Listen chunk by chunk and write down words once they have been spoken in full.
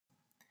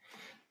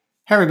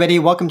Hey everybody,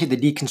 welcome to the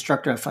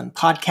Deconstructor of Fun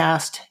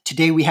podcast.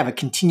 Today we have a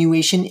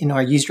continuation in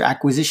our user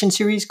acquisition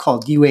series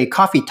called UA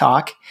Coffee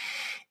Talk.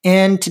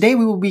 And today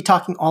we will be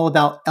talking all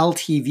about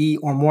LTV,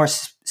 or more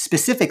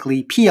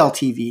specifically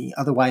PLTV,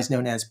 otherwise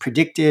known as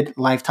predicted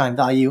lifetime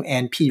value,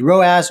 and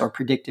PROAS, or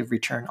predictive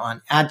return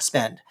on ad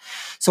spend.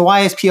 So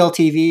why is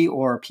PLTV,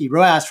 or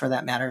PROAS for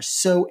that matter,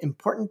 so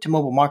important to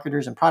mobile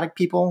marketers and product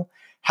people?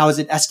 How is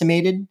it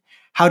estimated?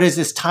 How does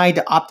this tie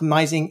to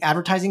optimizing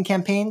advertising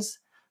campaigns?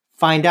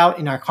 Find out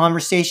in our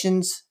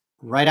conversations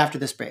right after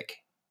this break.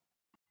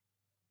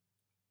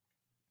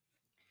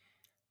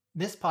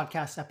 This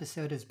podcast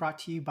episode is brought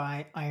to you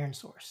by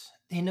ironSource.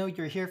 They know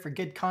you're here for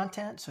good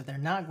content, so they're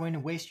not going to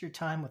waste your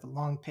time with a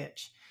long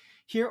pitch.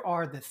 Here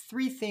are the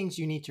 3 things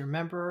you need to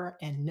remember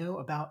and know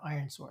about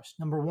ironSource.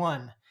 Number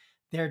 1,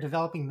 they're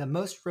developing the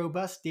most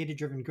robust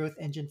data-driven growth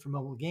engine for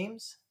mobile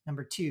games.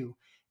 Number 2,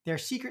 their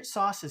secret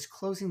sauce is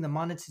closing the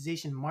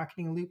monetization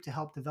marketing loop to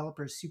help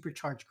developers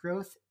supercharge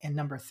growth. And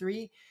number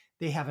 3,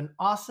 they have an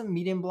awesome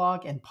Medium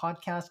blog and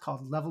podcast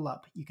called Level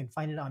Up. You can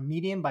find it on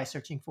Medium by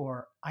searching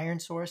for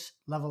ironSource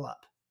Level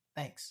Up.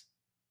 Thanks.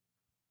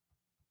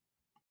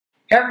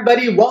 Hey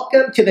everybody,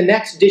 welcome to the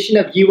next edition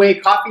of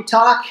UA Coffee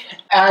Talk.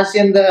 As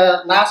in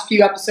the last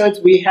few episodes,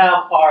 we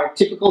have our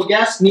typical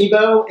guests,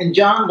 Nebo and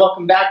John.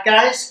 Welcome back,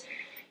 guys.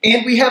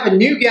 And we have a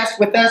new guest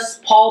with us,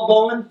 Paul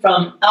Bowen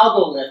from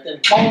AlgoLift.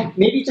 And Paul,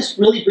 maybe just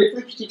really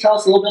briefly, could you tell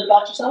us a little bit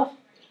about yourself?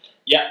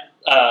 Yeah.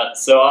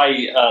 So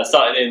I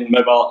started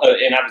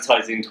in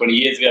advertising 20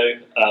 years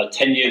ago.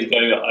 10 years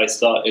ago, I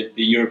started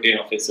the European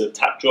office of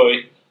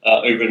Tapjoy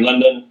over in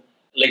London.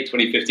 Late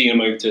 2015, I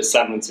moved to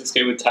San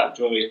Francisco with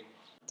Tapjoy.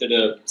 Did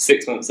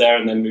 6 months there,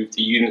 and then moved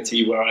to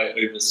Unity, where I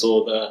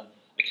oversaw the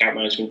account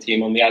management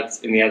team on the ads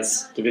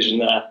division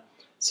there.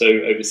 So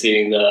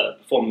overseeing the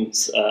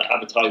performance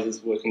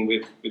advertisers, working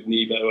with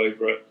Nebo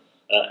over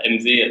at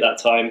MZ at that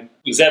time.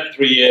 Was there for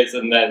 3 years,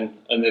 and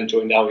then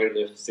joined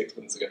AlgoLift 6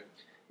 months ago.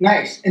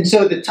 Nice. And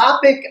so the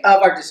topic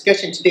of our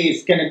discussion today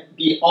is going to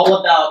be all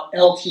about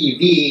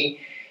LTV.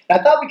 And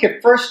I thought we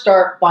could first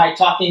start by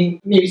starting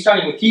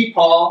with you,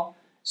 Paul.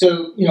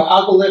 So,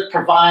 AlgoLift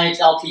provides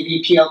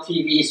LTV,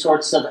 PLTV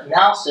sorts of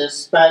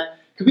analysis, but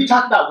could we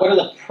talk about what are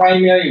the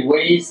primary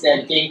ways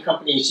that game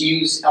companies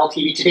use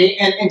LTV today?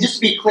 And just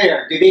to be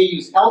clear, do they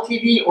use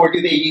LTV or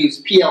do they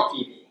use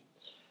PLTV?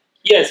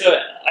 Yeah, so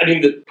I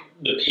mean the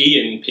P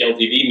in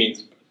PLTV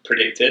means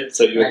predicted,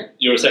 so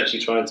you're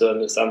essentially trying to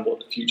understand what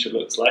the future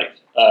looks like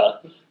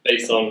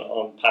based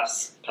on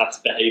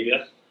past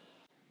behaviour.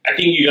 I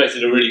think you guys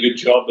did a really good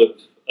job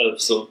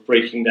of sort of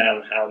breaking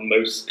down how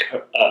most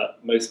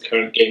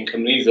current game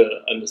companies are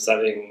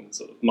understanding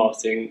sort of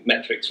marketing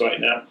metrics right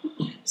now.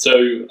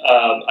 So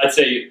I'd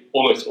say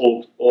almost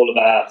all of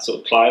our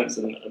sort of clients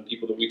and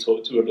people that we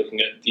talk to are looking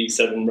at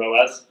D7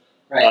 ROAS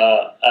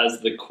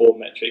as the core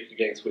metric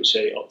against which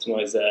they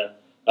optimize their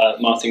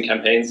marketing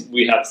campaigns.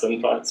 We have some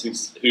clients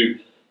who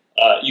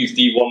use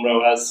D1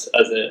 ROAS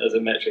as a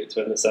metric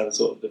to understand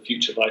sort of the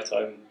future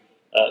lifetime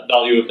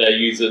value of their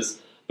users.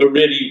 But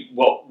really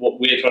what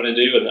we're trying to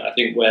do, and I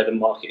think where the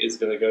market is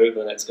going to go over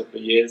the next couple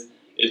of years,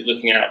 is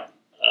looking at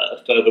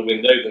a further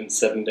window than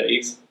 7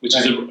 days, which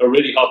is a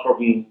really hard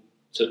problem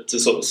to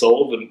sort of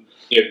solve. And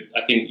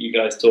I think you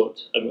guys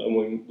talked,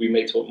 and we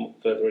may talk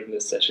further in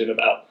this session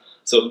about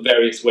sort of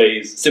various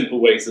ways,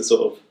 simple ways to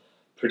sort of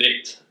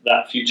predict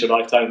that future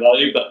lifetime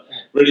value, but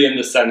really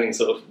understanding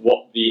sort of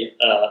what the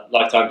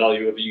lifetime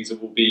value of a user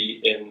will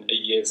be in a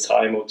year's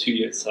time, or 2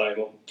 years' time,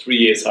 or 3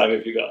 years' time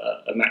if you've got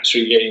a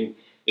match-3 game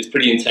is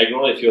pretty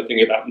integral if you're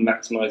thinking about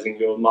maximizing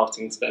your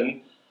marketing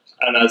spend.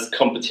 And as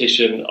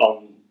competition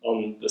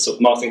on the sort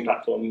of marketing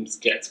platforms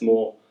gets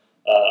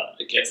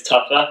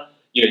tougher,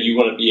 you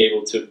want to be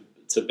able to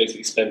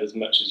basically spend as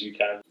much as you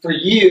can. For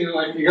you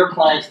and for your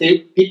clients,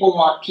 people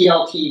want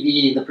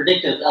PLTV, the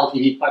predictive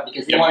LTV part,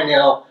 because they want to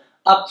know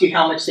up to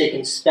how much they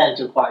can spend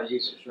to acquire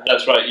users, right?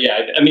 That's right,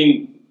 yeah. I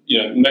mean,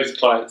 most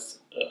clients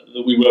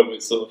that we work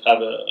with sort of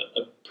have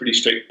a pretty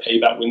strict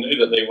payback window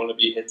that they want to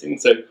be hitting.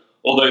 So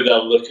although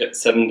they'll look at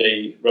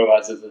 7-day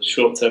ROAS as a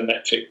short-term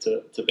metric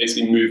to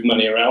basically move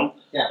money around,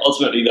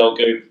 ultimately they'll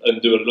go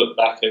and do a look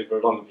back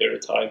over a longer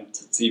period of time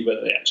to see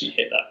whether they actually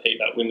hit that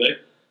payback window.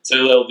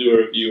 So they'll do a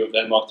review of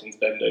their marketing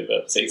spend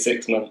over, say,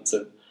 6 months,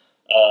 and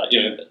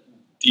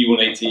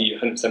D180,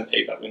 100%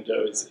 payback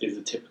window is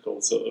a typical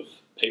sort of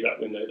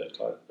payback window that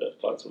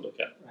clients will look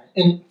at. Right.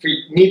 And for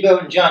Nebo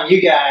and John, you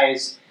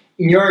guys,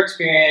 in your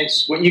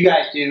experience, what you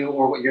guys do,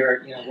 or what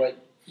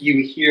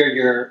you hear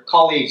your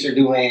colleagues are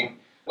doing,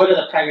 what are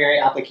the primary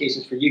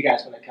applications for you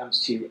guys when it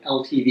comes to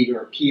LTV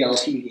or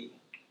PLTV?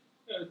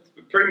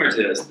 Pretty much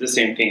the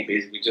same thing,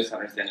 basically, just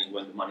understanding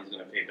when the money's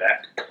going to pay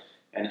back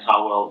and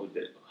how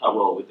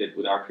well we did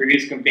with our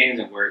previous campaigns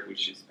and where we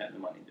should spend the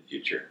money in the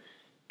future.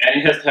 And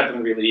it has to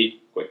happen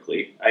really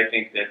quickly. I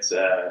think that's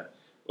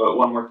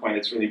one more point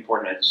that's really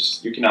important. It's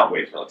just you cannot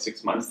wait for like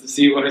 6 months to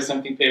see whether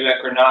something pay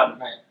back or not.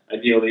 Right.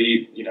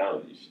 Ideally, you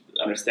should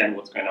understand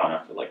what's going on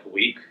after like a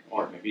week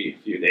or maybe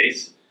a few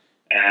days,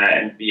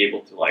 and be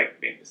able to like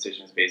make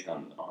decisions based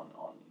on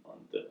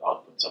the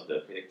outputs of the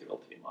predictive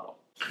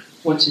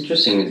What's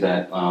interesting is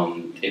that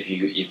if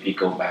you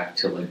go back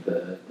to like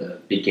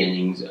the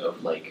beginnings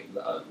of like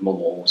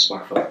mobile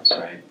smartphones,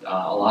 right?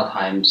 A lot of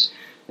times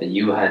that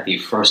you had the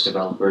first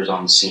developers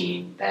on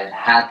scene that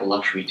had the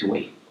luxury to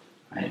wait.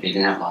 Right? They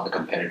didn't have a lot of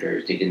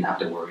competitors. They didn't have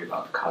to worry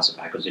about the cost of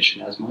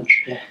acquisition as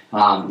much.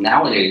 Yeah.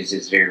 Nowadays,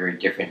 it's very, very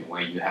different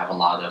where you have a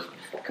lot of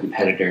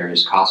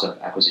competitors. Cost of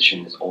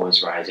acquisition is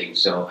always rising.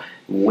 So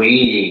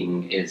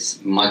waiting is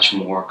much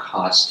more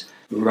cost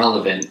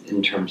relevant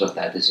in terms of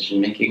that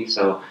decision making.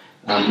 So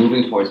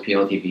moving towards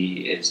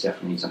PLTV is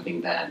definitely something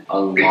that a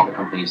lot of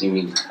companies,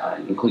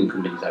 including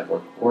companies I've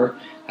worked for,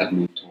 have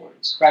moved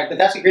towards. Right, but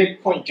that's a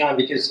great point, John,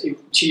 because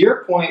to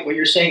your point, what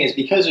you're saying is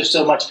because there's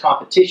so much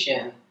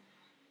competition,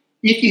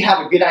 if you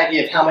have a good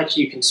idea of how much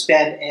you can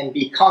spend and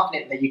be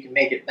confident that you can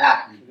make it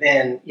back,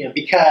 then,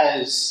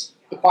 because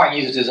acquiring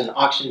users is an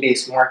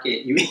auction-based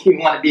market, you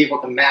want to be able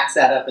to max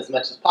that up as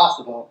much as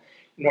possible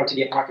in order to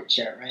get market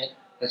share, right?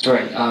 That's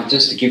right.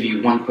 Just to give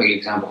you one quick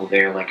example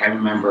there, like I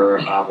remember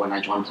when I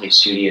joined Play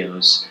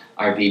Studios,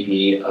 our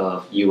VP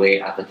of UA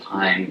at the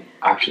time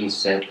actually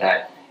said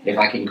that if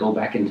I can go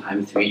back in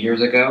time 3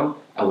 years ago,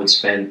 I would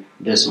spend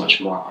this much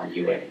more on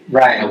UA.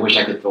 Right. I wish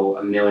I could throw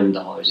 $1 million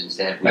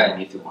instead. We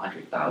only threw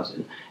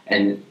 100,000,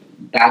 and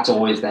that's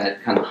always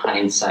that kind of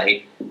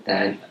hindsight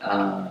that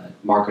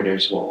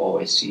marketers will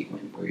always see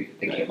when we're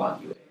thinking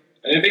about UA.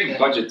 And I think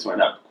budgets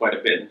went up quite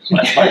a bit in the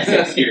last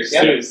 5-6 years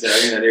too. So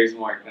there's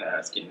more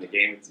skin in the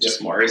game. It's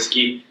just more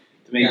risky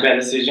to make bad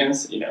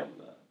decisions. I don't know.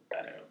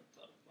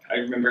 I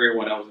remember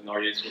when I was in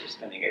Nordics, we were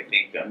spending I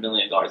think $1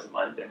 million a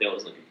month, and there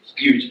was like a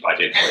huge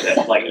budget for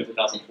that, like in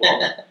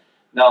 2012.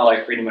 Now,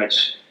 like pretty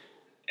much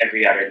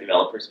every other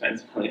developer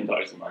spends $1 million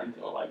a month,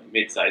 or like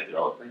mid-sized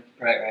developer.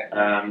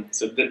 Right.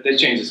 So that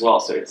changed as well.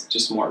 So it's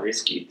just more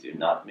risky to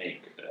not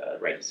make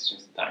right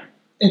decisions at the time.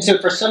 And so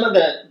for some of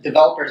the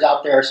developers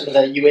out there, some of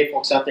the UA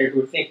folks out there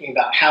who are thinking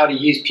about how to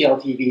use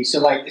PLTV, so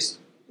like this,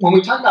 when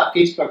we talk about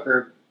Facebook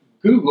or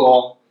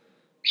Google,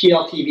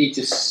 PLTV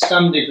to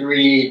some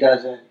degree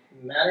doesn't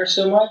matter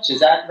so much. Is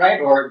that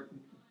right? Or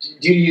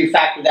do you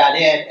factor that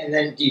in, and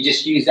then do you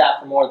just use that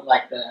for more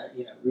like the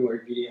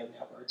reward video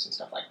networks and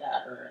stuff like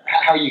that? Or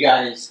how are you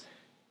guys,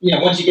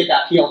 once you get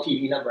that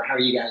PLTV number, how are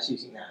you guys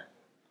using that?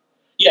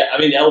 Yeah,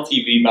 I mean,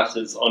 LTV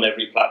matters on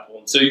every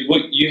platform. So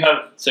what you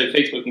have,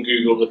 Facebook and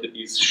Google look at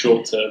these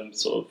short-term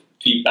sort of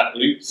feedback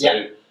loops.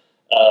 So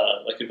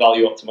like a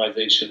value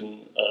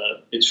optimization,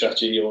 bid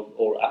strategy,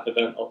 or app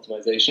event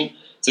optimization.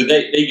 So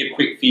they give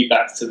quick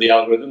feedbacks to the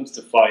algorithms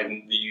to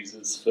find the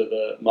users for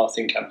the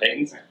marketing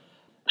campaigns.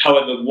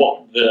 However,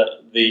 what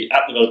the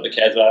app developer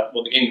cares about,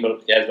 what the game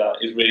developer cares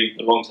about, is really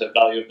the long-term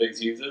value of those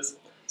users.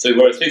 So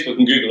whereas Facebook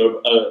and Google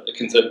are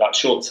concerned about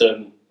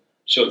short-term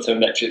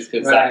metrics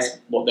because that's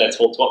what they're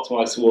told to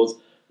optimize towards.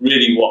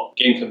 Really, what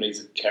game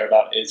companies care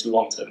about is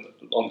long-term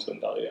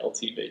value,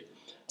 LTV.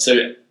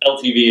 So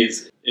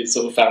LTV is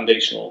sort of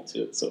foundational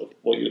to sort of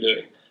what you're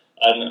doing.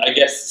 And I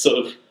guess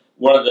sort of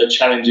one of the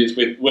challenges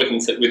with working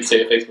with,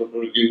 say, Facebook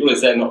or Google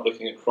is they're not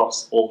looking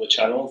across all the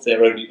channels.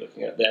 They're only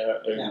looking at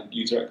their own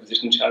user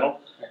acquisition channel.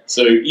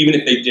 So even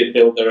if they did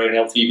build their own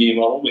LTV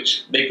model,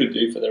 which they could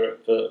do for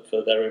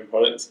their own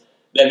products,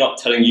 they're not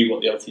telling you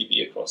what the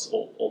LTV across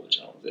all the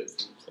channels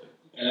is. So.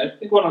 And I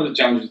think one of the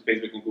challenges with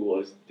Facebook and Google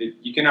is that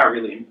you cannot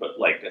really input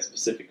like a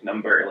specific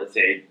number. Let's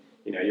say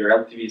your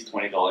LTV is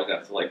 $20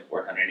 after like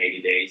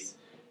 480 days,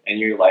 and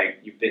you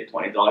paid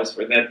 $20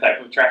 for that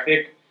type of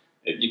traffic.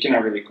 You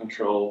cannot really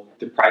control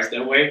the price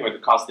that way or the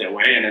cost that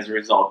way, and as a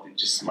result,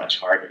 it's just much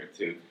harder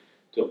to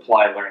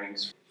apply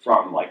learnings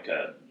from like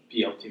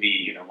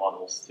PLTV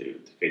models to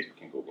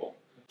Facebook and Google.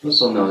 I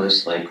also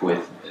noticed like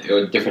with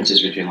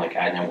differences between like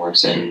ad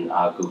networks and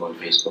Google and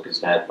Facebook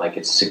is that like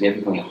it's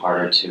significantly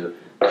harder to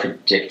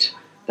predict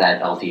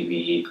that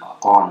LTV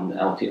on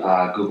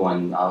Google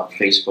and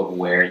Facebook,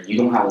 where you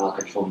don't have a lot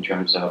of control in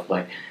terms of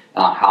like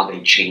how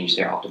they change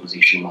their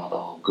optimization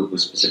model. Google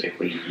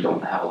specifically, you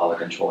don't have a lot of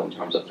control in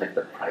terms of like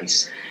the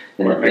price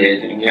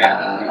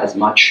as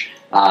much.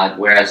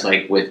 Whereas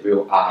like with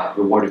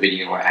reward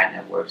video or ad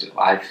networks,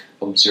 I've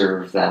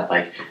observed that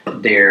like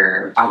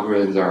their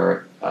algorithms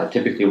are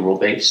typically rule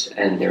based,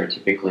 and they're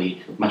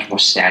typically much more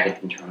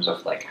static in terms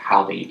of like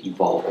how they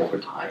evolve over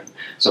time.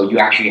 So you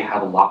actually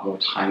have a lot more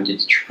time to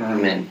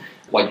determine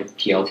what your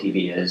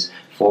PLTV is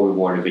for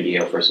reward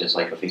video versus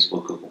like a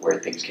Facebook, Google, where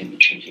things can be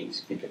changing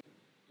significantly.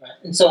 Right.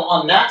 And so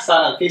on that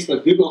side, on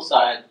Facebook, Google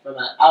side, from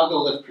an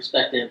algo lift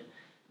perspective,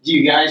 do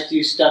you guys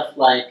do stuff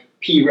like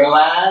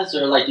PROAS,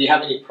 or like do you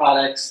have any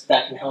products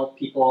that can help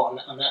people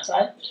on that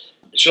side?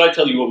 Should I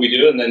tell you what we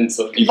do and then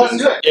sort of Let's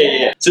do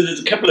it. Yeah. So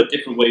there's a couple of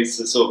different ways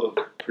to sort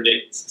of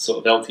predict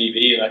sort of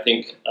LTV, and I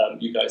think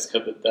you guys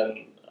covered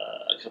them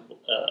a couple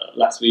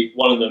last week.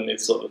 One of them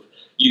is sort of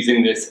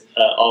using this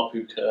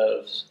ARPU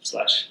curve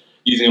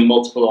 / using a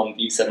multiple on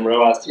D7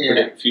 ROAS to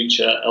predict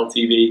future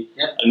LTV.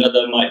 Yep.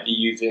 Another might be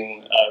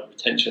using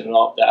retention and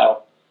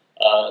ARPDAU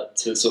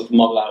to sort of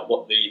model out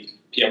what the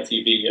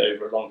PLTV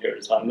over a long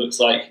period of time looks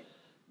like.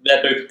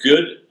 They're both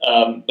good,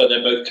 but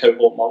they're both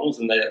cohort models,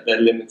 and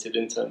they're limited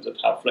in terms of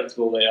how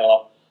flexible they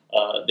are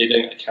They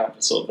don't account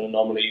for sort of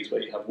anomalies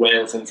where you have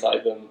whales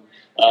inside them,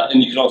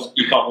 and you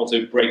can't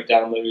also break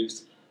down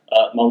those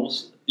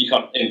models. You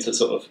can't into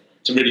sort of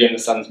to really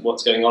understand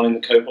what's going on in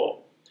the cohort.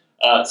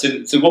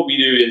 So what we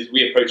do is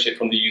we approach it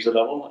from the user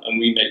level, and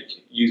we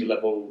make user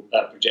level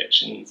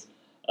projections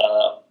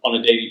on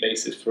a daily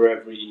basis for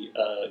every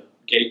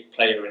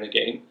player in a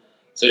game.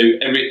 So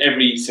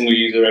every single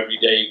user every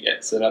day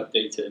gets an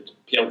updated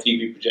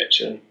PLTV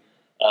projection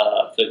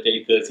for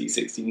day 30,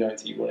 60,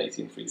 90,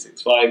 180, and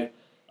 365.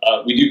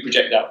 We do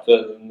project out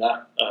further than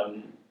that,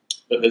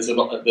 but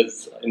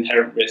there's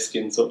inherent risk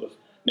in sort of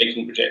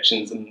making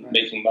projections and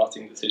making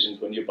marketing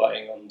decisions when you're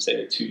buying on, say,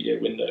 a 2-year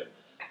window.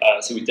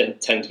 So we tend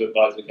to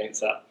advise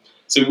against that.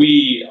 So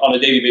we, on a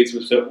daily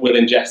basis, will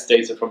ingest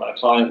data from our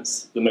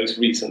clients, the most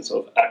recent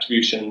sort of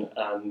attribution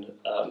and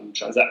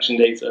transaction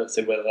data,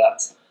 so whether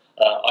that's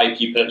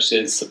IP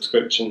purchases,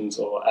 subscriptions,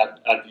 or ad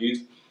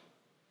views.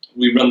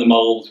 We run the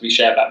models, we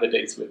share back the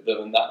data with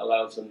them, and that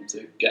allows them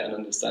to get an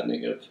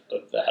understanding of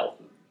the health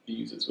of the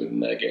users within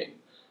their game.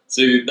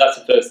 So that's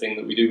the first thing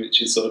that we do,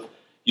 which is sort of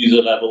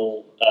user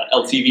level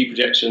LTV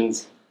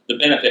projections. The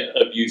benefit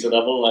of user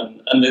level,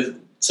 and there's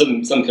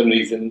some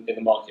companies in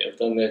the market have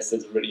done this.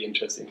 There's a really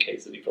interesting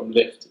case study from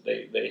Lyft.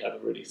 They have a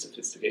really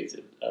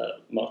sophisticated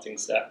marketing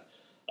stack.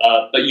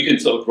 But you can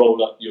sort of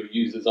roll up your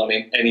users on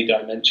any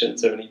dimension,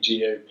 so any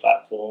geo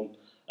platform,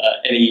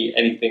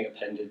 anything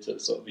appended to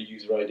sort of a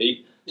user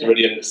ID to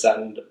really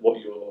understand what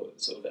your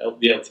sort of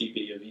the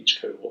LTV of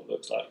each cohort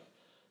looks like.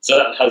 So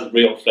that has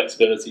real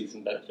flexibilities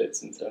and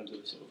benefits in terms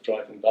of sort of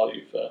driving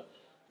value for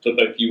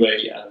both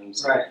UA and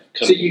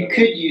So you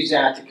could use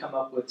that to come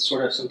up with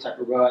sort of some type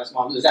of ROAS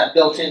model. Is that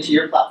built into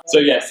your platform? So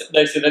yes.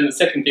 So then the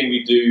second thing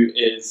we do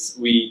is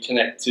we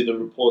connect to the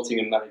reporting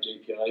and manage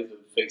APIs of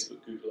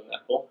Facebook, Google, and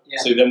Apple. Yeah.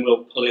 So then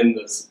we'll pull in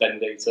the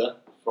spend data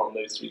from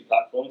those 3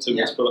 platforms. So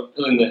we'll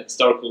pull in the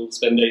historical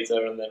spend data,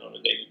 and then on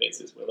a daily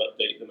basis we'll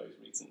update the most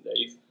recent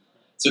days.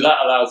 So that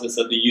allows us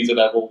at the user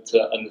level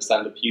to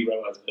understand the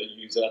PROAS per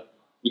user.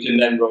 We can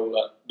then roll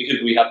up,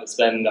 because we have the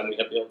spend and we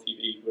have the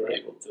LTV, we're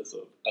able to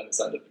sort of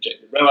understand the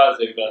projected ROAS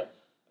over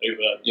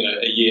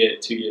a year,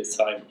 2 years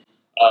time.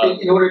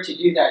 In order to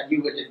do that,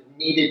 you would have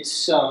needed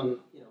some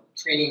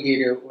training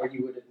data, or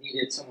you would have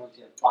needed someone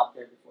to have taught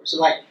there before. So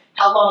like,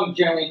 how long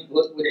generally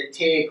would it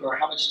take, or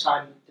how much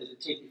time does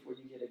it take before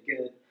you get a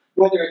good,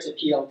 whether it's a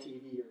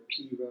PLTV or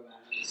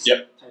PROAS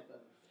type of?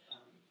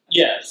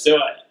 Yeah. So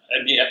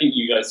I think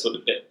you guys saw a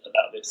bit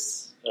about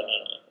this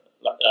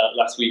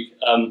last week.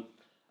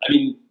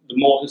 The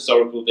more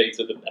historical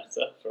data, the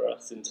better for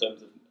us in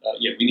terms of,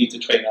 we need to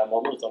train our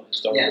models on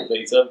historical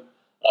data.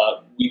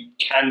 We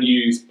can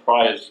use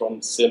priors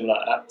from similar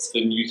apps for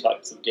new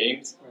types of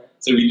games. Right.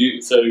 So we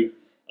do. So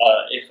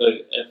if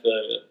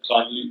a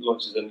client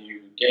launches a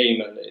new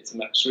game and it's a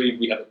match 3,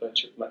 we have a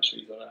bunch of match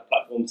 3s on our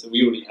platform. So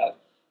we already have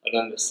an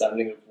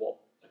understanding of what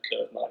a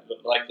curve might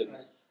look like. And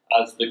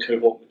as the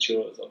cohort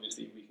matures,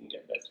 obviously we can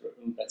get better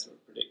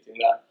at predicting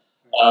that.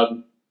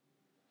 Right.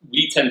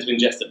 We tend to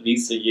ingest at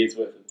least a year's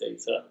worth of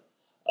data.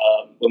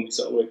 When we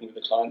start working with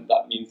the client,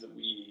 that means that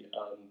we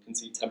can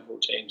see temporal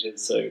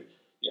changes. So,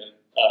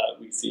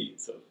 we see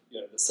sort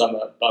of the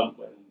summer bump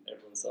when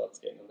everyone starts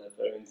getting on their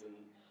phones, and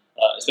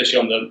especially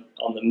on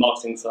the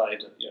marketing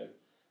side,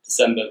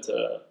 December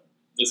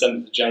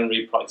to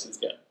January, prices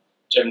get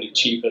generally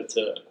cheaper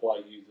to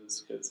acquire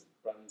users because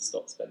brands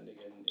stop spending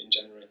in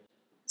January.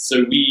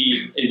 So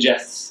we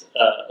ingest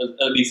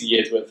at least a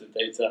year's worth of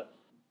data,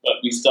 but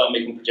we start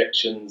making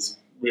projections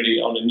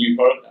really on a new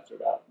product after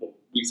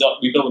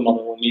we build a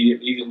model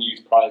immediately and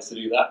use priors to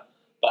do that,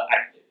 but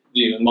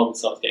the model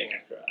starts getting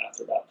accurate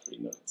after about 3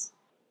 months.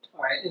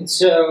 All right, and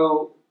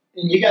so,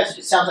 and you guys,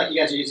 it sounds like you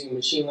guys are using a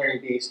machine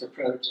learning based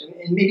approach, and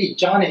maybe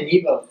John and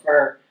Nevo,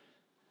 for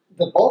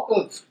the bulk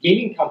of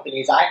gaming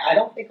companies, I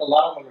don't think a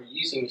lot of them are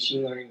using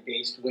machine learning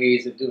based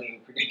ways of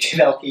doing predictive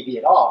LTV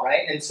at all,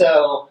 right? And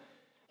so,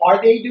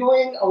 are they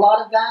doing a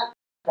lot of that?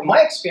 From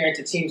my experience,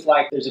 it seems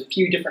like there's a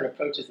few different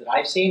approaches that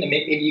I've seen, and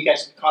maybe you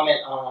guys can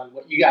comment on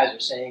what you guys are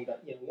saying.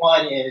 But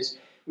one is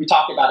we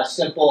talked about a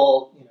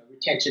simple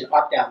retention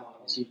ARPDAU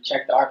model. So you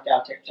check the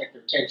ARPDAU, check the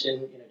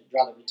retention, you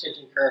draw the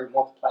retention curve, and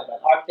multiply by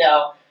the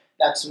ARPDAU.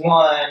 That's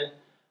one.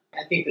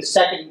 I think the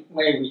second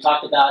way we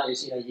talked about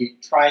is you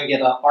try and get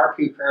an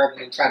ARPU curve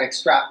and then try to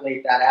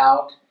extrapolate that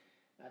out.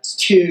 That's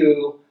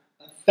 2.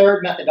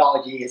 Third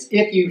methodology is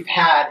if you've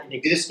had an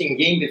existing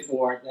game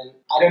before, then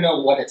I don't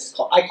know what it's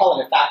called. I call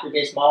it a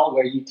factor-based model,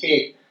 where you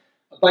take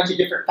a bunch of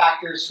different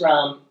factors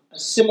from a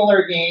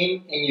similar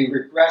game and you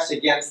regress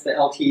against the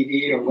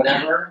LTV or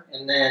whatever,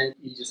 and then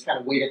you just kind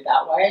of weight it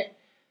that way.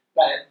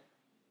 But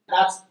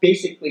that's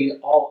basically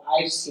all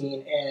I've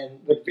seen, and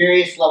with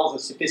various levels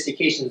of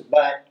sophistication.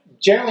 But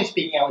generally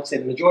speaking, I would say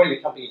the majority of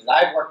the companies that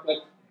I've worked with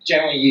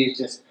generally use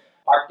just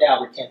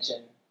ARPDAU retention,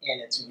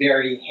 and it's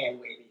very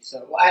hand-wavy.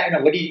 So I don't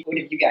know. What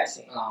have you guys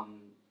seen?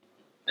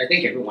 I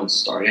think everyone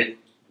started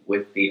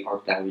with the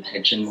ARPDAU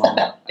retention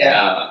model.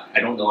 I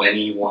don't know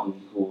anyone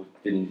who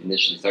didn't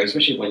initially start,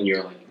 especially when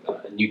you're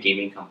like a new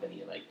gaming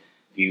company. Like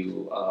if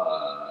you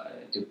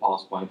do Paul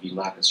Paul's point, if you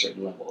lack a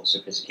certain level of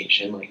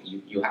sophistication, like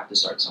you have to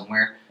start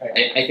somewhere.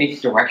 Right. I think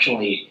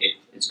directionally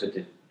it's good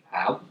to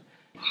have.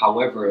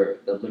 However,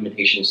 the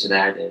limitations to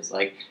that is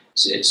like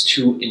it's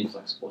too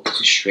inflexible, it's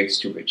too strict, it's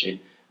too rigid.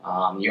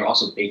 You're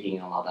also baking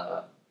in a lot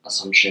of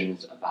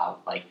assumptions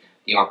about like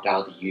the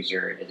opt-out of the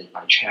user. Is it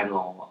by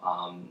channel,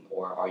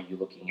 or are you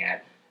looking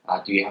at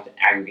do you have to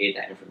aggregate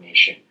that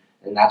information?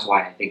 And that's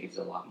why I think it's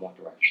a lot more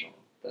directional.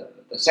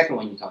 The second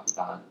one you talked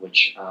about,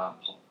 which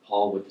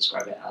Paul would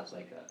describe it as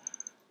like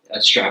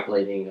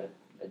extrapolating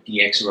a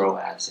DX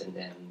ROAS and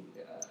then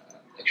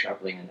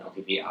extrapolating an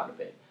LTV out of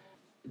it.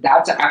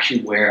 That's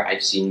actually where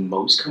I've seen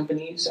most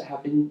companies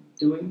have been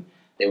doing.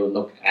 They would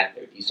look at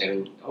their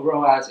D7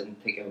 ROAS and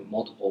take a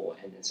multiple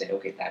and then say,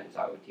 okay, that is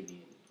our LTV.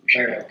 We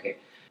should be okay.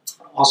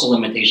 Also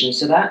limitations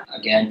to that.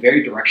 Again,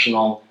 very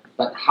directional,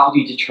 but how do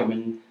you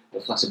determine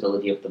the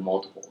flexibility of the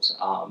multiples?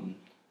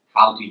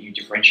 How do you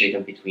differentiate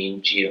them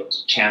between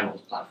geos,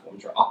 channels,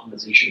 platforms, or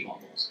optimization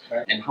models?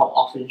 Right. And how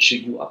often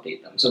should you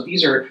update them? So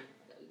these are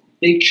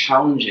big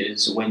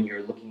challenges when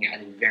you're looking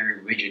at a very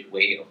rigid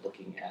way of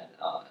looking at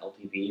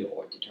LTV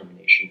or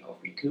determination of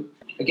recoup.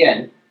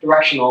 Again,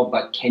 directional,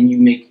 but can you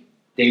make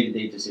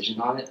day-to-day decisions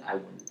on it? I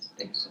wouldn't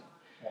think so.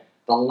 Right.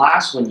 The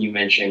last one you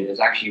mentioned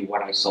is actually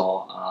what I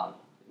saw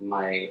in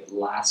my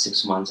last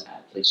 6 months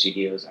at Play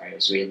Studios. Our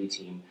Israeli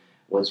team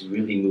was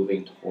really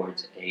moving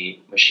towards a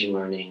machine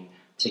learning,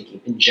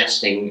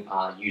 ingesting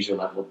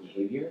user-level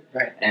behavior,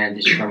 Right. and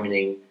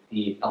determining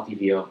the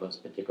LTV of those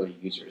particular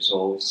users.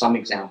 So some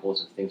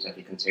examples of things that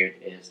they considered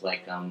is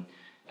like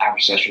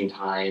average session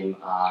time,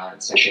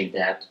 session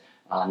depth,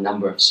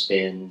 number of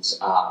spins,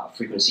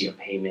 frequency of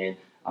payment,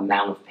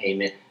 amount of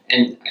payment.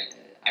 And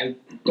I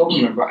don't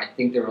remember, I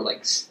think there were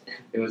like,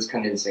 it was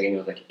kind of insane, it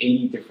was like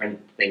 80 different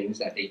things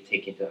that they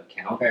take into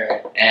account.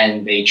 Right.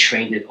 And they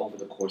trained it over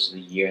the course of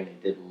the year, and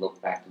they did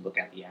look back to look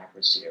at the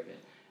accuracy of it.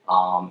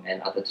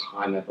 And at the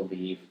time, I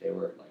believe they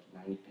were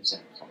like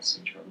 90% plus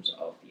in terms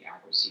of the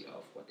accuracy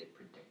of what they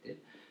predicted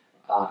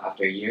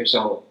after a year.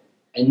 So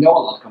I know a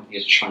lot of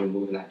companies are trying to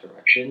move in that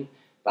direction,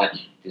 but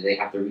do they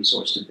have the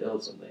resource to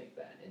build something like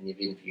that? And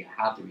even if you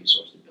have the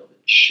resource to build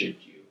it, should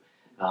you?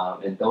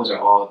 And those are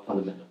all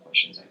fundamental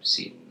questions I've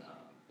seen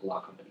a lot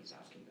of companies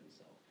asking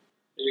themselves.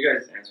 You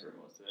guys answered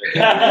most of it.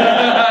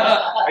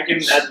 I can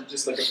add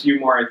just like a few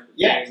more things.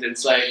 Yeah.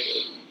 It's like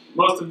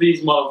most of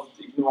these models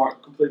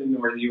completely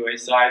ignore the UA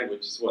side,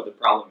 which is what the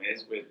problem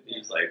is with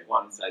these like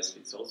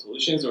one-size-fits-all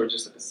solutions, or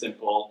just like a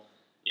simple,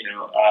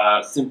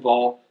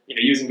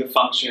 using the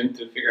function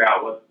to figure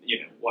out what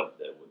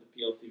the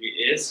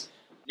PLTV is.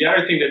 The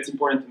other thing that's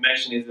important to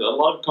mention is that a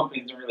lot of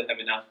companies don't really have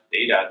enough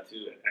data to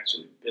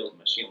actually build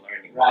machine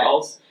learning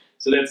models.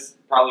 So that's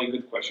probably a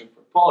good question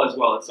for Paul as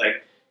well. It's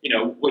like,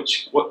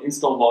 what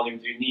install volume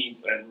do you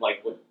need, and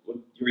like what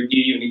your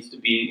DAU needs to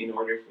be in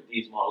order for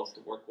these models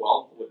to work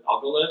well with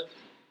Algolift.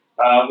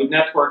 With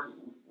Network,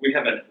 we're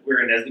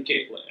an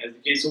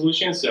SDK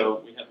solution,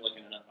 so we have like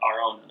our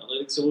own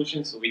analytics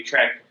solution. So we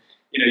track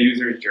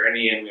user's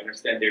journey, and we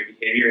understand their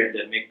behavior, and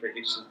then make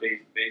predictions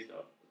based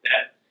on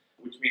that,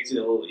 which makes it a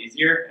little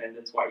easier, and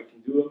that's why we can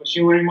do a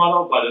machine learning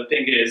model. But the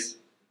thing is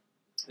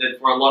that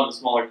for a lot of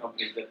smaller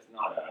companies, that's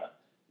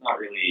not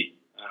really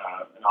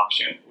an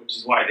option, which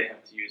is why they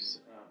have to use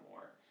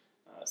more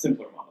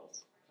simpler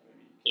models.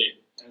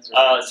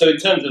 So in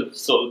terms of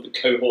sort of the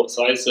cohort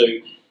size,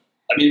 it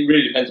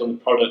really depends on the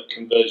product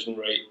conversion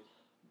rate,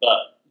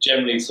 but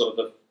generally sort of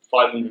the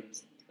 500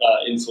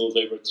 installs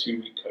over a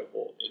 2-week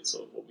cohort is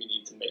sort of what we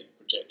need to make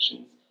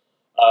projections.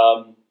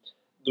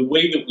 The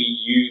way that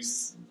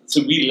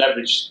we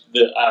leverage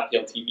our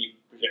PLTV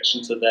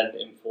projection to then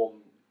inform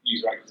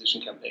user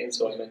acquisition campaigns.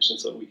 So I mentioned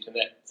sort of we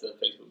connect to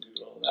Facebook,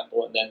 Google, and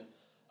Apple, and then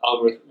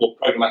algorithm will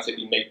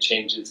programmatically make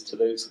changes to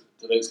those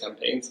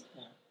campaigns.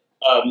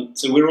 Yeah.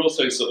 So we're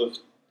also sort of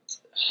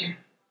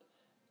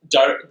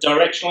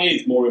directionally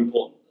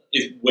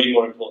is way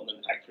more important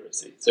than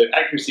accuracy. So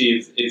accuracy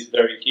is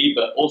very key,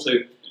 but also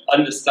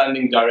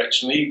understanding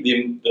directionally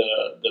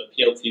the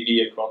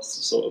PLTV across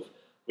sort of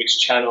which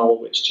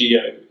channel, which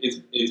geo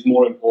is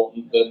more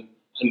important than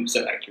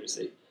 100%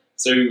 accuracy.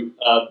 So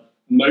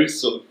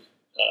most sort of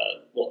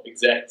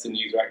execs and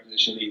user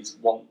acquisition leads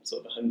want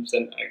sort of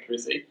 100%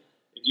 accuracy.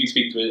 If you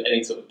speak to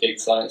any sort of data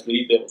science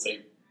lead, they will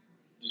say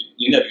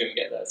you're never going to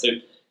get there. So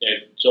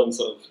John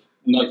sort of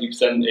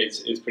 90%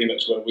 is pretty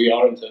much where we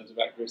are in terms of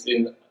accuracy.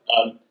 And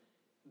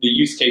the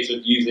use case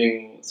of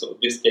using sort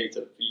of this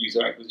data for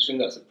user acquisition,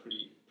 that's a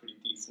pretty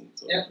decent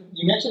sort of.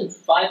 You mentioned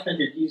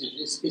 500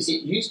 users. Is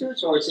it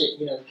users, or is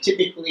it,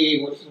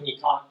 typically when you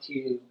talk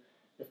to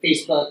the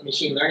Facebook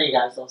machine learning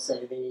guys, they'll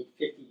say they need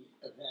 50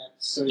 events.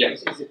 So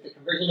is it the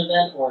conversion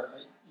event, or?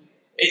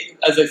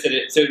 As I said,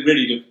 so it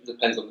really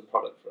depends on the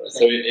product for us.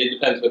 So it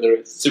depends whether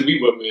it's, so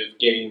we work with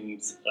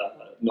games,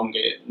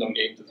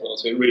 non-games as well.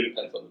 So it really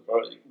depends on the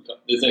product.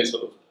 There's no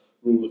sort of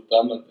rule of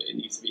thumb. It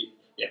needs to be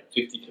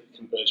 50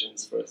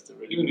 conversions for us to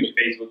really. Even with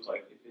Facebook,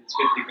 like if it's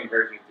 50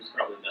 conversions, it's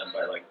probably done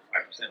by like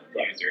 5% of the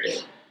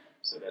users.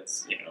 So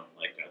that's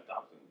like 1,000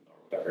 or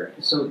whatever.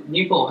 So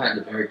Nico had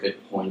a very good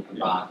point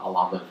about a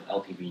lot of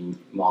LTV LTV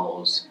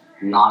models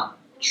not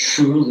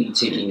truly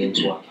taking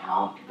into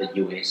account the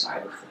UA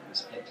side of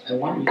things. I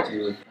want you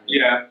to,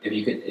 if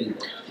you could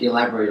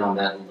elaborate on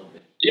that a little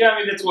bit. Yeah, I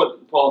mean, that's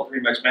what Paul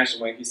pretty much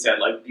mentioned when he said,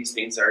 like, these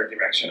things are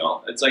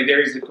directional. It's like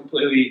there is a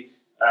completely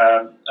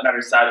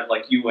another side of,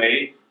 like,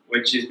 UA,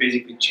 which is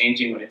basically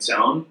changing on its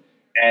own.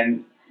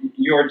 And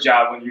your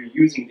job when you're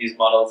using these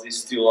models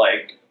is to,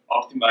 like,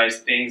 optimize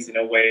things in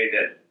a way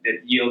that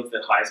yields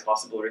the highest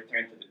possible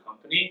return to the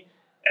company,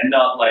 and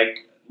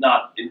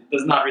it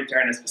does not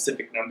return a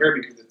specific number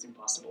because it's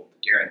impossible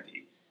to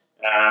guarantee.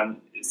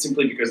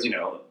 Simply because,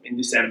 in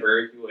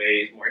December,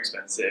 UA is more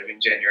expensive, in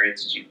January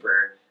it's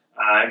cheaper.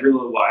 Every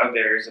little while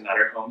there's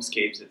another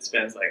Homescapes that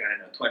spends like, I don't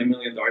know, $20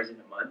 million in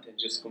a month and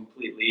just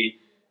completely,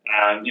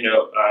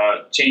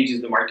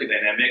 changes the market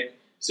dynamic.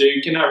 So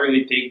you cannot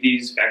really take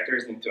these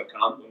factors into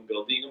account when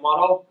building a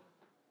model,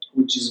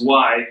 which is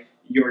why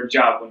your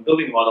job when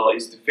building a model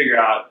is to figure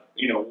out,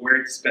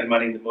 where to spend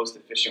money in the most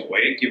efficient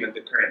way given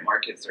the current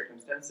market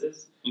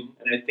circumstances. Mm-hmm.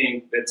 And I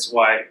think that's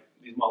why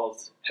these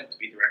models have to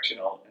be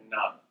directional and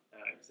not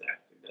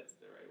exact. That's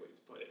the right way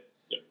to put it.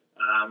 Yep.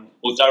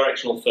 Well,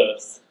 directional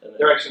first.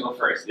 Directional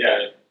first,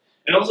 yeah.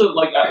 And also,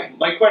 like,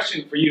 my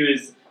question for you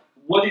is,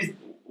 what does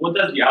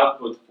the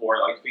output for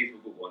like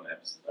Facebook, Google, and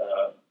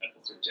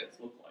Apple search ads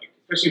look like?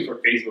 Especially for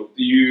Facebook,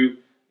 do you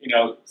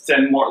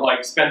spend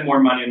more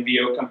money on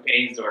VO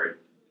campaigns, or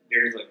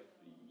there's like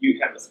you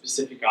have a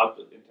specific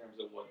output in terms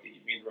of what the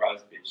mean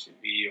ROAS bid should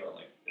be, or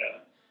like the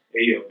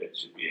AO bid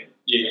should be?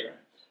 Yeah.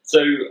 So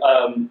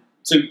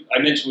I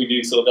mentioned we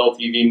do sort of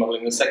LTV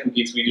modeling. The second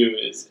piece we do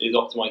is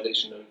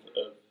optimization of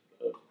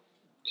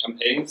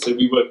campaigns. So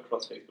we work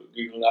across Facebook,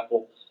 Google, and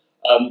Apple.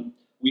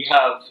 We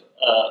have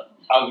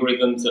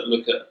algorithms that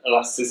look at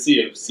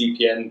elasticity of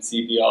CPM,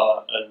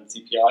 CVR, and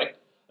CPI.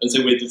 And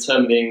so we're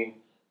determining,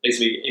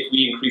 basically, if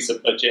we increase a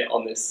budget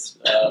on this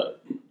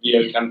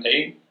VO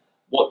campaign,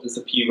 what does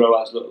the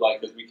PROAS look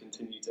like as we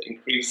continue to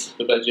increase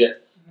the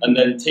budget? And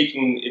then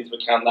taking into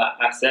account that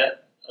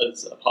asset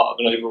as a part of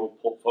an overall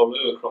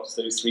portfolio across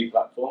those three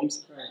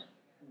platforms, right.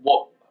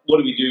 What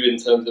do we do in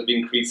terms of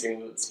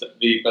increasing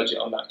the budget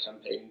on that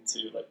campaign to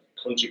like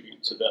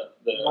contribute to the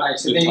right?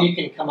 So then you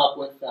can come up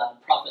with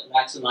profit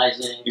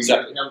maximizing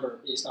number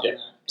based on that.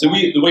 So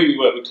the way we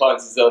work with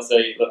clients is they'll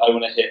say, look, I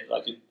want to hit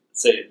like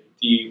say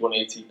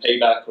D180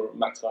 payback or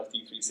maximize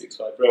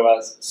D365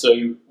 ROAS. So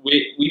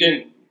we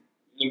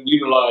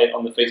rely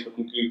on the Facebook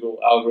and Google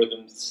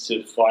algorithms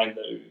to find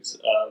those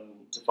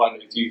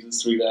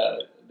users through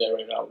their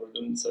own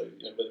algorithms. So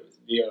whether it's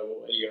VO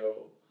or AO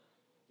or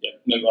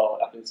mobile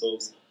app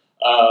installs.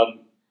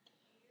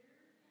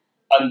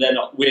 And then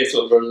we're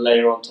sort of a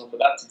layer on top of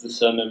that to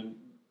determine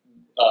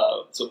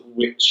sort of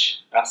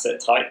which asset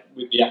type,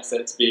 with the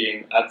assets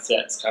being ad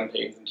sets,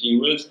 campaigns, and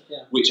keywords,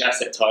 which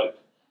asset type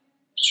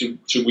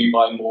should we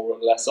buy more or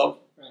less of,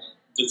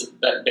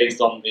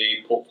 based on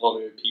the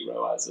portfolio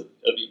PROAS of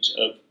each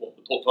of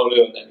the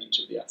portfolio and then each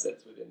of the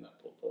assets within that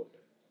portfolio.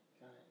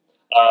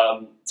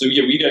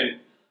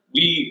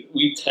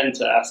 We tend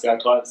to ask our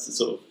clients to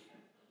sort of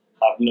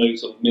have no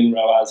sort of min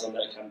ROAS on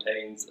their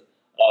campaigns,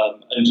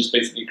 and just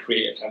basically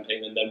create a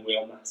campaign and then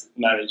we'll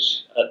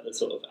manage at the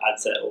sort of ad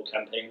set or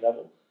campaign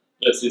level,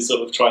 versus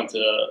sort of trying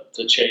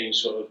to change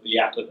sort of the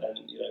app event,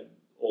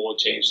 or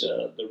change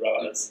the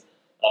ROAS.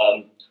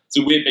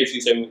 So we're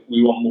basically saying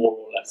we want more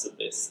or less of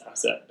this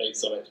asset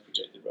based on its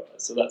projected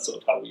ROAS. So that's sort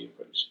of how we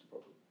approach the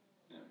problem.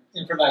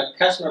 And from a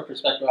customer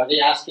perspective, are they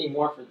asking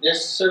more for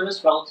this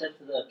service relative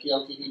to the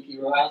PLTV,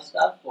 PROAS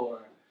stuff, or?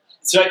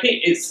 So I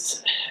think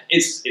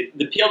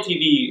the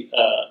PLTV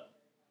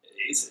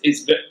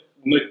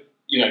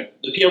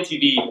the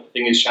PLTV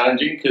thing is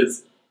challenging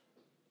because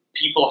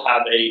people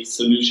have a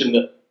solution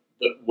that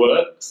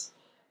works,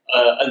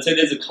 and so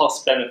there's a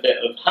cost benefit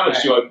of how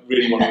much do I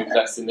really want to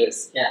invest in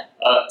this.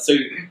 So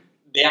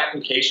the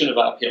application of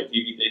our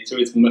PLTV data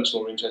is much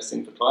more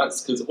interesting for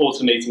clients because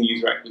automating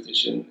user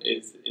acquisition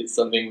is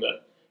something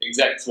that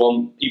execs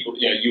want, people,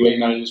 UA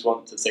managers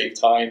want to save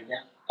time,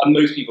 and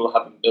most people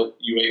haven't built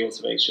UA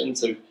automation,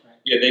 so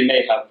they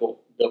may have built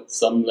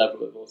some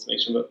level of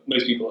automation, but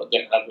most people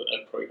don't have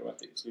a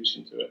programmatic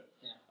solution to it.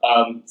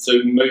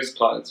 So most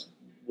clients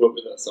work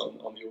with us on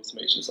the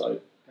automation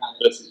side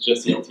versus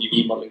just the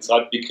LTV modeling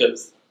side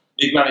because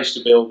they've managed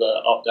to build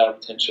an up-down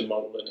retention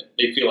model and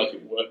they feel like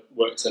it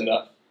works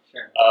enough.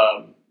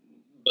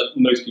 But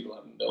most people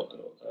haven't built an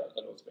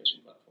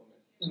automation platform.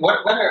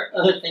 What are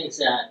other things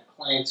that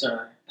clients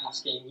are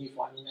asking you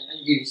for? I mean,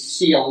 you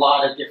see a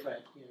lot of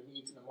different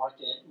needs in the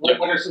market. What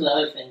are some of the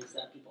other things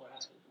that people are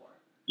asking for?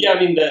 Yeah, I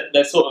mean,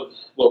 they're sort of,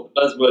 the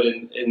buzzword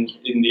in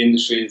the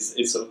industry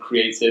is sort of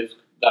creative.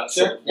 That's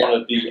sort of one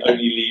of the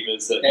only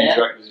levers that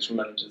user acquisition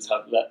managers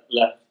have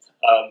left.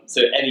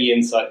 So any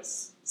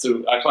insights,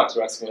 so our clients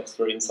are asking us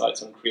for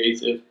insights on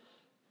creative.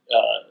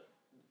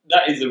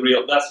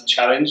 That's a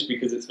challenge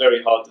because it's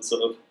very hard to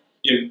sort of,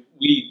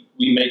 we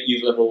make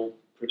user level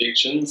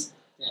predictions,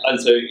 and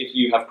so if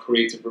you have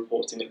creative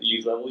reporting at the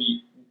user level,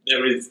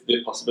 there is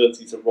the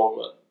possibility to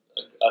roll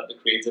at the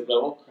creative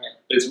level. Right.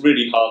 But it's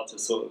really hard to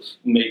sort of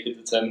make a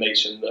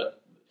determination that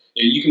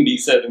you can be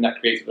serving that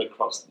creative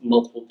across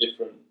multiple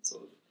different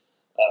sort of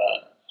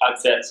ad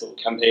sets or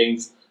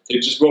campaigns. So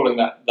just rolling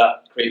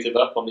that creative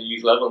up on the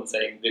user level and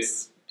saying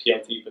this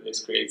PLT for this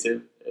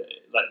creative,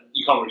 like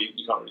you can't really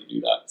do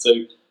that. So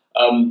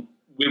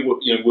we're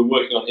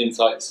working on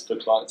insights for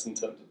clients in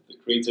terms of the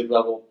creative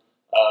level.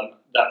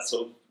 That's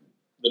sort of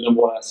the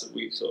number one asset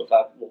we sort of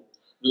have. Well,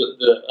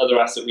 the other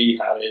asset we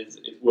have is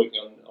working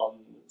on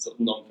sort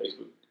of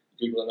non-Facebook,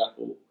 Google and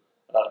Apple,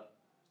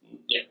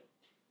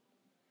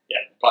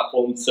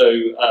 platforms. So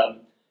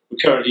we're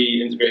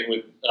currently integrating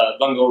with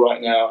Bungle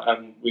right now,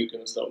 and we're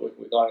going to start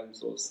working with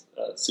IronSource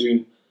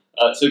soon.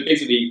 So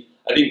basically,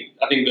 I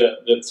think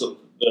the sort of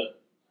the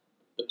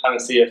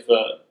panacea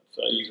for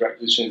user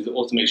acquisition is the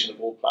automation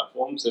of all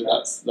platforms. So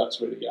that's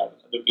really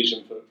the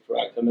vision for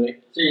our company.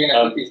 So you're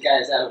going to put these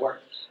guys out of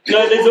work?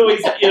 No, there's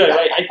always,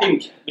 I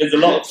think there's a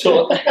lot of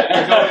talk. There's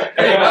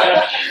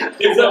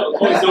a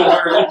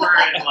voiceover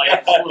and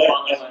like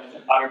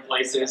other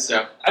places.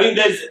 So I mean,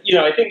 there's,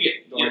 I think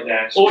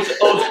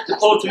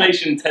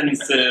automation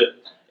tends to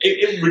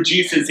it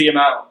reduces the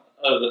amount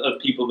of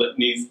people that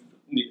need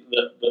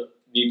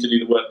to do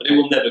the work, but it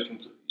will never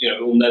complete.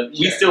 It will never.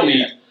 We still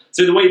need.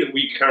 So the way that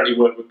we currently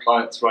work with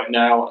clients right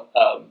now,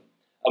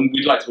 and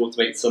we'd like to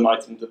automate some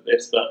items of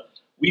this, but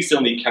we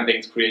still need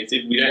campaigns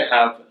created. We don't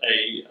have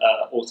a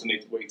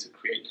automated way to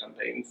create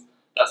campaigns.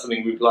 That's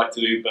something we'd like to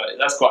do, but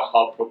that's quite a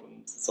hard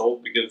problem to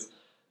solve because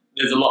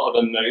there's a lot of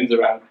unknowns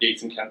around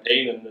creating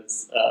campaign, and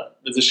there's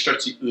a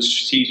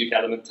strategic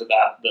element to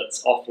that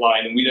that's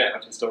offline, and we don't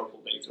have historical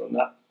data on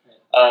that.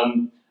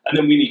 And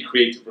then we need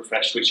creative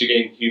refresh, which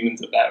again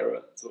humans are better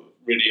at sort of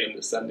really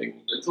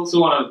understanding. It's also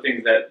one of the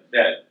things that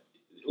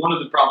one of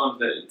the problems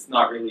that it's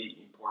not really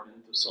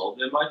important to solve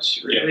that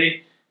much,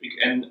 really.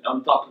 Yeah. And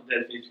on top of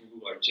that, Facebook and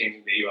Google are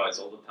changing the UIs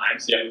all the time,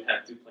 so we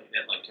have to play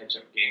that like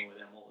catch-up game with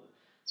them all.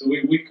 So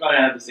we kind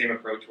of have the same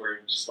approach where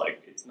it's just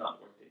like it's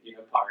not worth it. You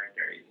have power in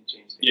there, you can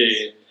change things.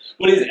 Yeah.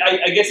 Well,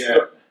 I guess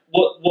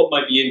what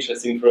might be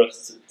interesting for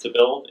us to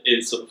build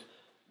is sort of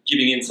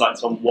giving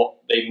insights on what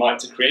they might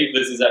to create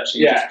versus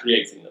actually just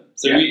creating them.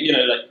 So we,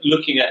 like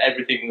looking at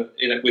everything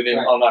within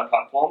on our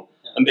platform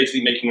and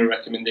basically making a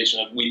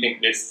recommendation of we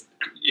think this.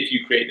 If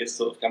you create this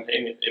sort of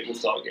campaign, it will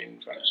start gaining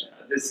traction.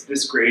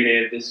 This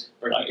creative, this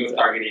particular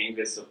targeting,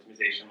 this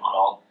optimization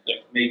model,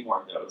 make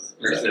more of those.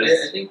 I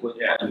think with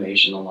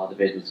automation, a lot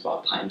of it is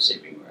about time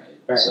saving,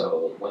 right?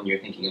 So when you're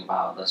thinking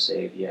about, let's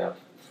say, if you have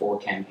 4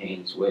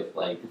 campaigns with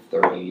like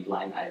 30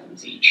 line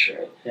items each,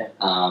 right?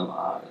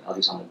 At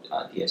least on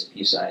the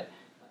DSP side,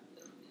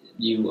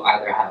 you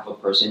either have a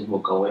person who will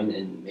go in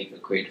and make a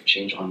creative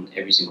change on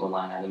every single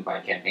line item by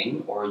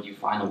campaign, or you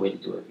find a way to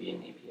do it via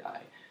an API.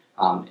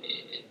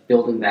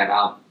 Building that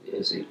out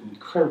is an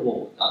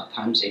incredible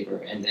time saver,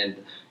 and then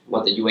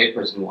what the UA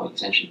person will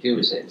essentially do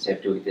is that instead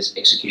of doing this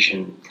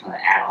execution kind of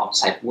ad hoc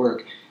type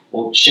work,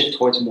 will shift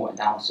towards more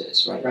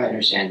analysis, right?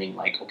 Understanding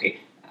like, okay,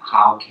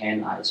 how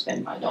can I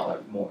spend my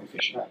dollar more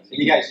efficiently? So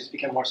you guys just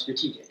become more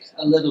strategic.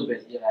 A little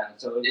bit, yeah.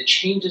 So it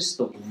changes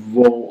the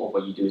role of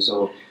what you do.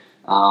 So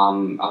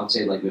I would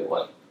say like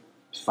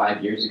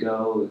 5 years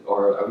ago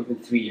or even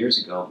 3 years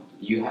ago,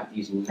 you have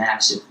these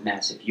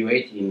massive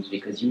UA teams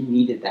because you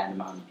needed that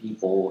amount of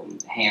people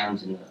and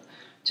hands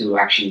to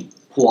actually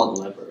pull all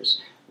the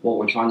levers. What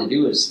we're trying to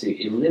do is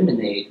to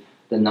eliminate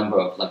the number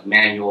of like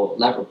manual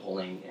lever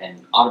pulling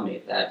and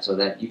automate that so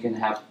that you can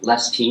have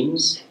less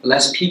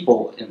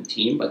people in the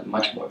team, but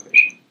much more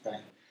efficient.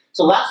 Right.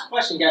 So last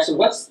question, guys. So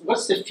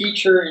what's the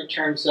future in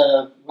terms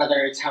of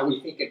whether it's how we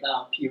think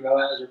about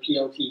PROAS or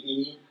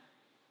PLTV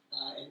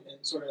and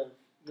sort of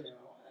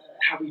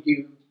how we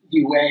do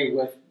UA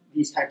with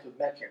these types of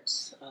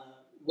metrics.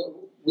 What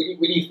do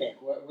you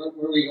think? Where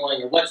are we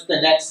going, or what's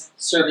the next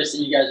service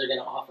that you guys are going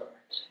to offer?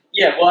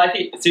 Yeah, well, I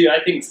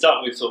think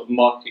starting with sort of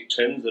market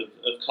trends of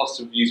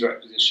cost of user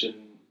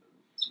acquisition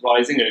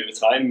rising over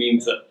time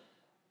means that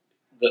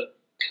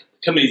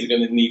companies are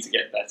going to need to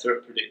get better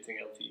at predicting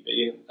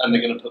LTV, and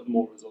they're going to put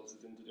more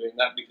resources into doing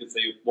that because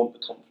they want the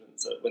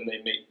confidence that when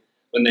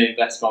they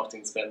invest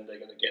marketing spend, they're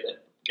going to get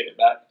it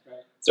back.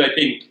 Right. So I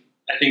think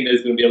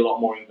there's going to be a lot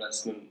more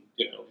investment.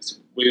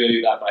 Obviously we're going to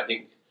do that, but I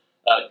think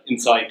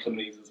inside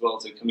companies as well.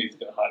 So companies are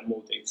going to hire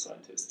more data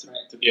scientists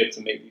to be able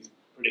to make these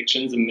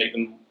predictions and make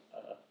them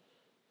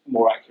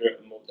more accurate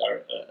and more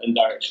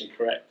directionally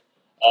correct.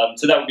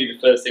 So that would be the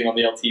first thing on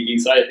the LTV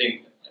side. I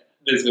think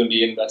there's going to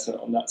be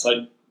investment on that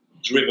side,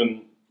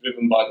 driven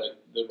by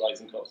the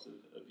rising cost of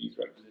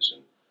user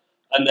acquisition.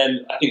 And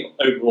then I think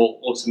overall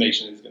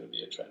automation is going to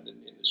be a trend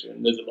in the industry,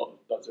 and there's a lot of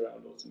buzz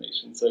around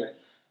automation. So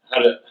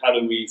how do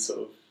we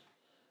sort of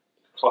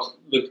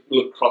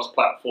look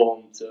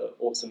cross-platform to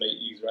automate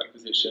user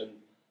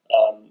acquisition?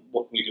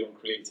 What can we do on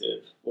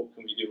creative? What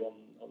can we do on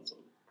sort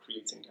of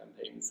creating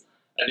campaigns?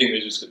 I think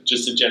there's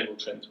just a general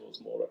trend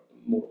towards more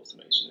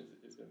automation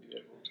is going to be the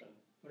overall trend.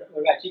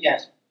 What about you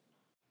guys?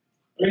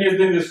 I mean, as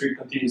the industry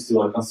continues to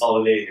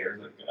consolidate,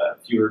 there's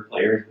fewer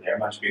players, they're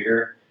much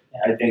bigger.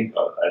 I think,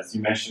 as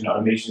you mentioned,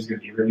 automation is going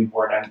to be really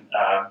important.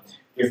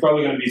 There's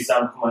probably going to be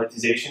some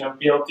commoditization of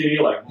PLTV,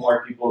 like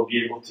more people will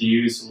be able to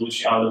use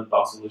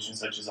out-of-the-box solutions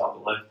such as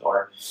Autolift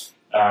or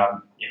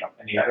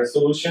any other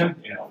solution.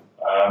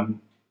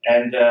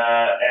 And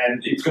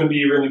it's going to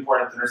be really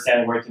important to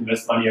understand where to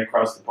invest money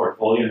across the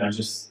portfolio, not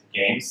just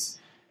games.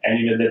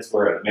 And that's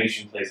where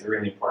automation plays a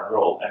really important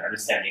role in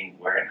understanding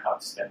where and how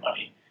to spend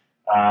money.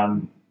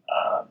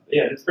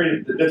 That's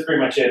pretty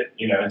much it.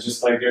 It's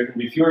just like there can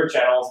be fewer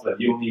channels, but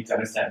you'll need to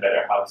understand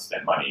better how to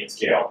spend money at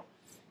scale.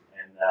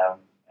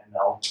 And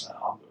algos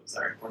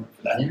are important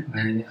for that.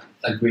 Yeah,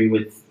 I agree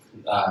with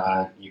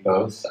you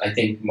both. I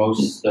think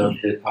most of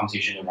the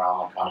conversation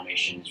around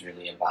automation is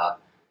really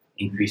about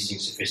increasing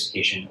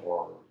sophistication,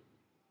 or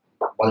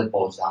what it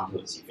boils down to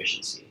is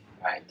efficiency,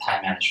 right?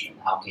 Time management.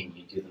 How can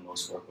you do the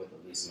most work with the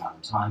least amount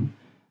of time?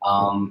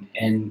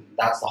 And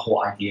that's the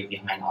whole idea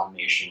behind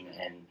automation.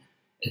 And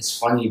it's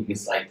funny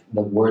because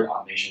the word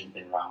automation has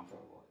been around for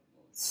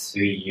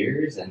 3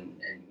 years, and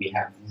we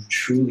have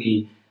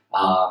truly,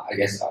 I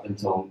guess up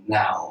until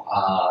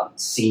now,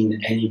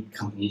 seen any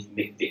company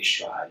make big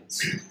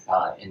strides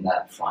in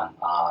that front.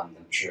 I'm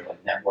sure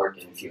Network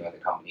and a few other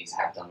companies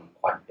have done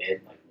quite a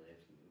bit, like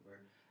Lyft and Uber,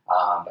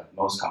 but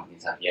most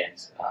companies have yet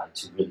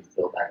to really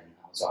build that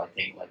in-house. So I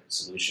think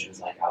solutions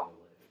like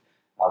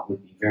Autolift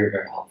would be very,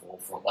 very helpful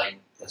for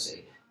let's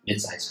say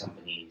mid-sized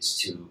companies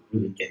to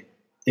really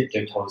dip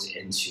their toes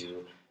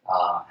into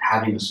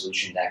having a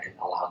solution that could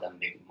allow them to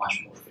make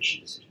much more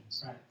efficient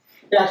decisions. Right.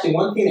 Yeah, actually,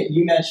 one thing that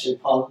you mentioned,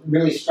 Paul,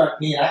 really struck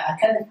me,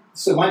 and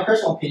so my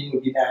personal opinion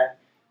would be that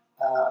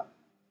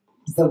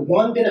the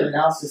one bit of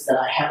analysis that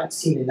I haven't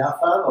seen enough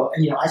of,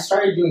 I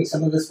started doing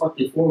some of this work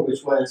before,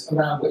 which was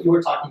around what you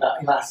were talking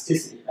about,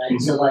 elasticity, right?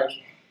 Mm-hmm.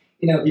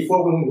 So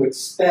before when we would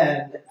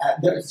spend,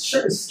 there's a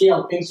certain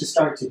scale, things just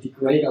started to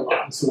degrade a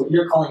lot. And so what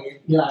you're calling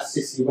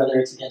elasticity, whether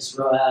it's against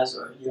ROAS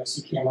or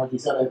CPM or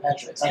these other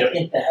metrics, I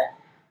think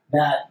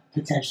that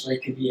potentially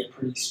could be a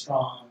pretty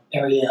strong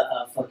area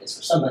of focus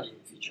for somebody in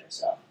the future.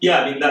 So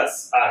yeah,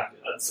 that's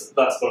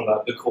one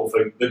of the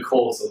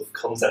core sort of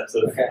concepts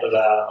of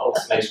our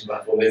automation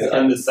platform is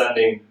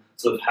understanding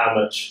sort of how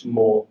much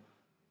more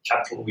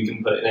capital we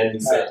can put in any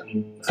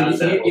certain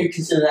asset. You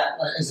consider that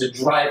as a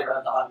driver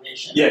of the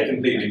automation? Yeah,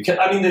 completely.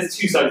 There's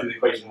two sides of the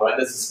equation, right?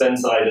 There's the spend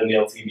side and the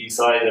LTV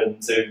side,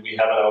 and so we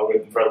have an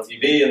algorithm for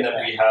LTV, and then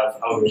we have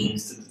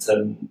algorithms to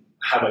determine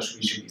how much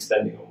we should be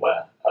spending on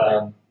where.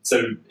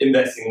 So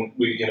investing,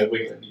 we're going to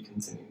be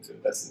continuing to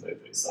invest in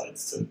both those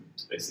sides to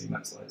basically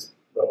maximize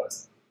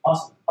ROAS.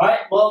 Awesome. All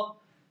right.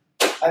 Well,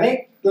 I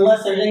think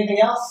unless there's anything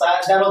else,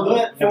 that'll do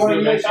it for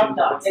you. Thanks,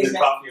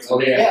 man.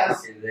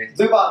 Yes.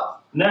 Blue bottle.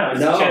 No,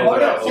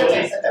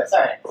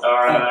 sorry.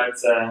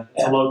 It's a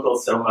local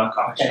Soma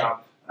coffee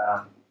shop.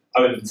 I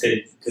went for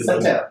tea because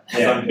I'm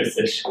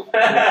British.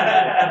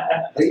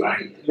 They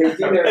do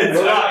their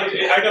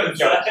I got a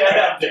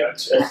joke.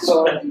 So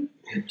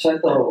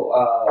Cento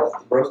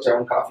roast their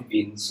own coffee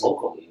beans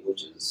locally,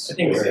 which is I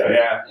think so,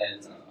 yeah.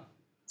 And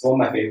it's one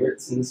of my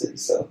favorites in the city.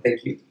 So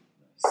thank you.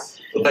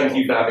 Well, thank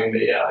you for having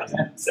me. I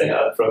didn't say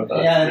that from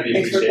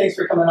really thanks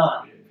for coming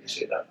on.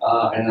 Appreciate that.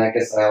 And I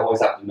guess I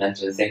always have to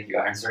mention thank you,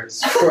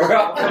 Ironsource, for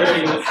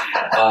offering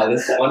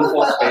this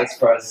wonderful space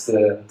for us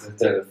to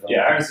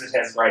Ironsource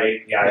has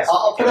great APIs.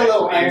 I'll put a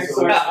little Ironsource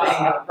thing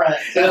on front.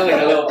 A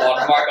little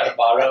watermark on the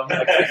bottom.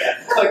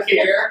 Click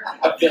here,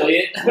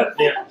 affiliate.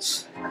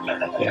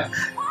 Yeah.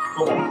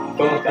 Cool.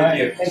 Thank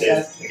you. Thanks,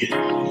 guys. Thank you.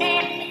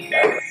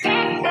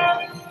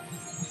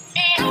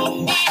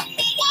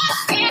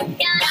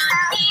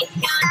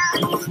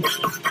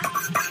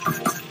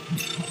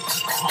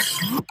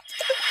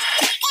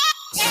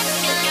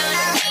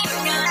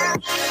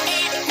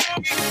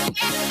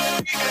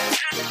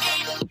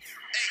 Yeah.